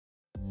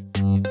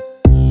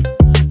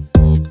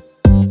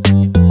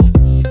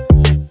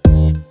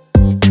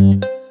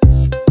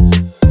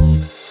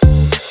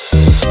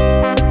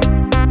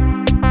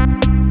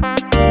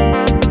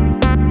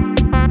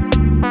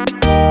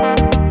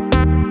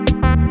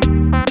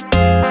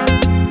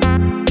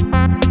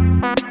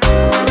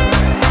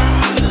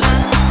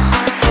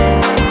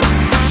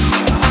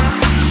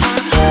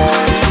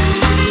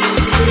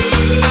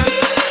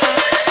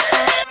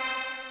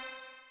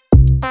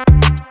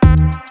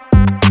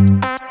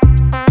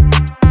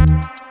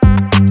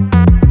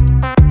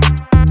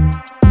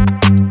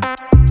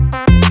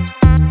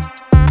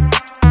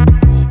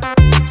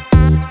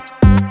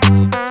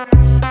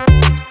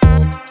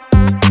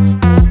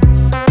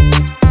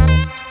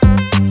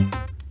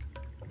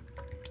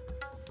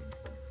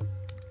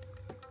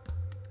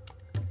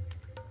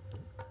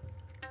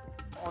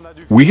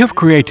We have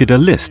created a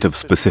list of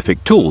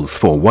specific tools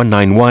for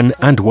 191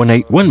 and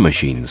 181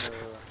 machines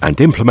and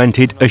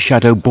implemented a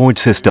shadow board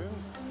system.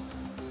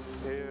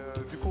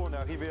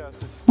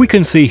 We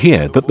can see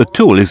here that the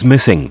tool is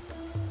missing.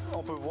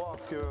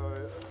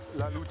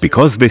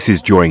 Because this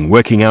is during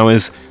working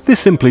hours, this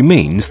simply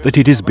means that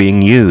it is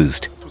being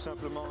used.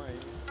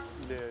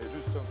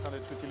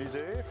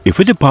 If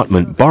a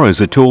department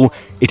borrows a tool,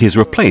 it is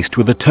replaced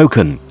with a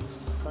token.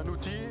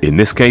 In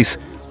this case,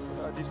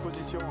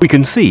 we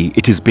can see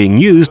it is being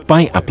used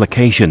by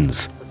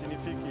applications.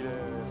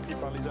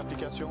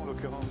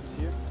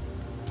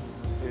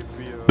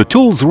 The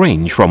tools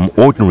range from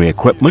ordinary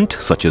equipment,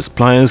 such as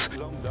pliers,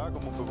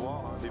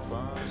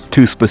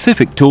 to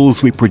specific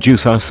tools we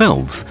produce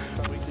ourselves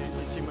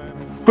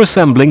for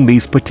assembling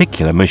these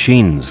particular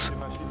machines.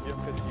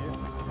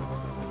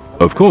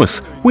 Of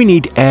course, we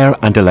need air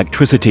and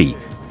electricity,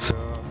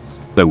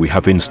 so we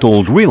have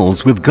installed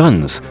reels with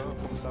guns,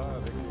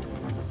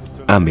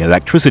 and the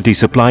electricity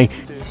supply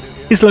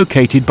is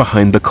located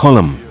behind the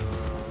column.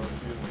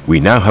 We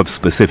now have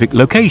specific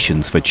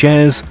locations for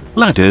chairs,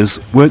 ladders,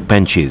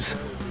 workbenches.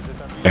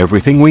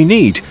 Everything we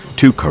need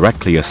to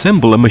correctly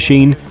assemble a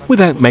machine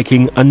without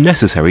making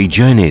unnecessary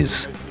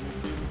journeys.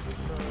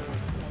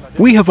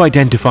 We have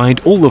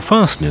identified all the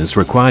fasteners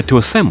required to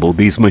assemble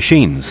these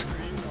machines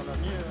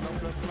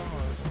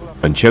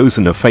and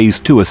chosen a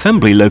Phase 2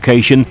 assembly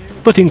location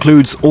that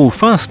includes all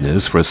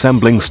fasteners for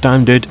assembling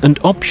standard and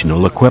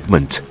optional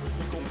equipment.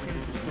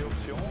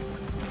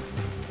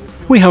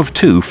 We have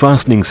two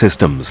fastening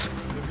systems.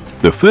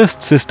 The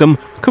first system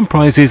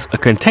comprises a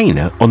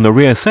container on the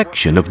rear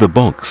section of the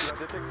box.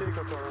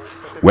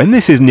 When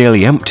this is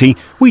nearly empty,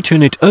 we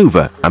turn it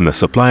over and the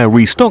supplier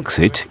restocks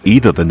it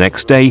either the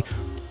next day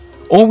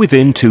or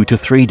within 2 to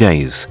 3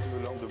 days.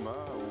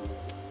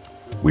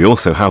 We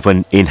also have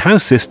an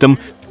in-house system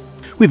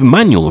with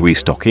manual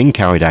restocking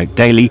carried out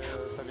daily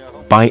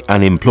by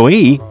an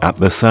employee at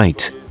the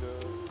site.